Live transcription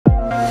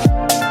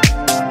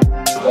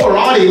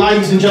Alrighty,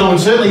 ladies and gentlemen,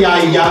 certainly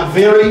a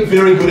very,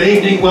 very good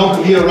evening.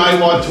 Welcome here to Ray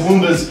White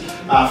Toowoomba's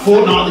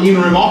fortnightly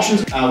in-room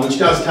auctions, which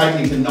does take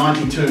me to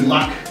 92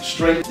 Luck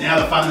Street. Now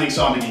the fun and the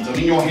excitement begins. I'm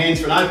in your hands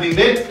for an opening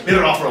bid.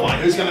 Better offer away.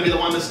 Who's going to be the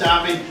one to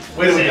start me?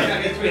 Where do we go?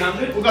 Get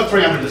 300. We've got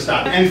 300 to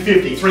start. And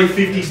 50.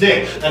 350's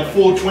there. At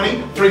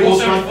 420.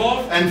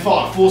 345. And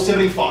 5.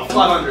 475.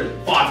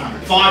 500.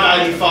 500.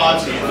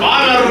 585's here.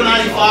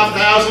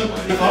 585,000.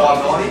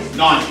 590.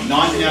 90.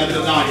 90 now, a bit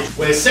of 90.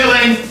 We're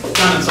selling.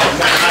 Done and sold.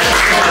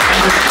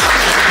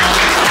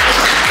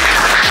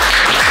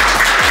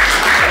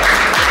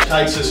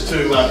 Takes us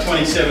to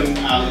 27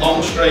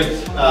 Long Street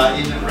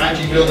in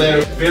Rangyville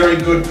there. Very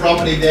good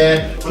property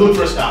there. We're looking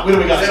for a start. Where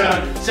do we go?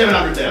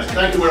 700,000.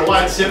 Thank you. We're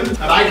away at 7.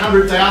 At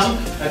 800,000.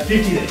 At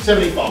 50 there.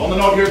 75. On the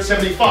knob here at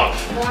 75.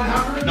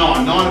 900.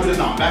 9. 9. A bit of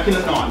 9. Back in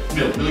at 9.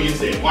 Millions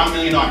there. 1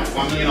 million I have.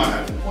 1 million I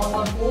have.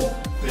 114.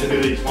 Bit of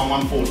it is.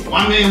 140.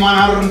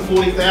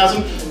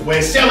 1,140,000.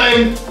 We're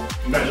selling.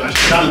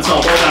 Congratulations. Done and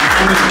sold. Well done.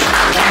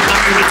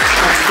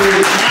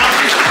 140,000.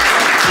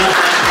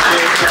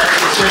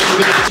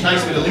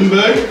 Takes me to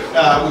Limburg,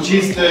 which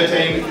is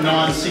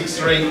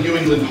 13963 New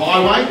England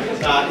Highway,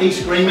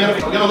 East Greenmeadow.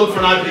 We're going to look for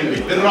an opening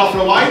bid. Better offer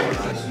away?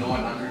 It's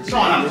 900. It's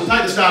 900. We'll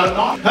take the start at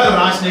 9. Have a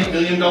nice neat $1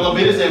 million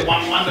bidders. They're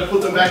 1-1 to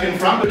put them back in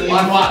front.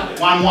 1-1.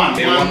 1-1.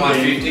 Yeah,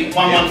 1-150.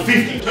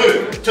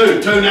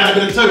 1-150. 2 now, a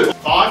bit of 2.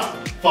 5.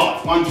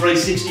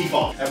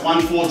 1-365. At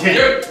 1-4-10.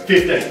 Yep.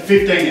 15.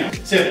 15 now.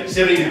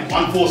 70 now.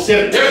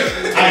 1-4-7.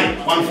 Yep.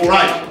 8.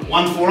 1-4-8.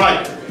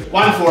 1-4-8.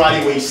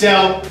 1-4-80 we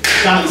sell.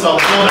 Done and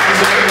sold.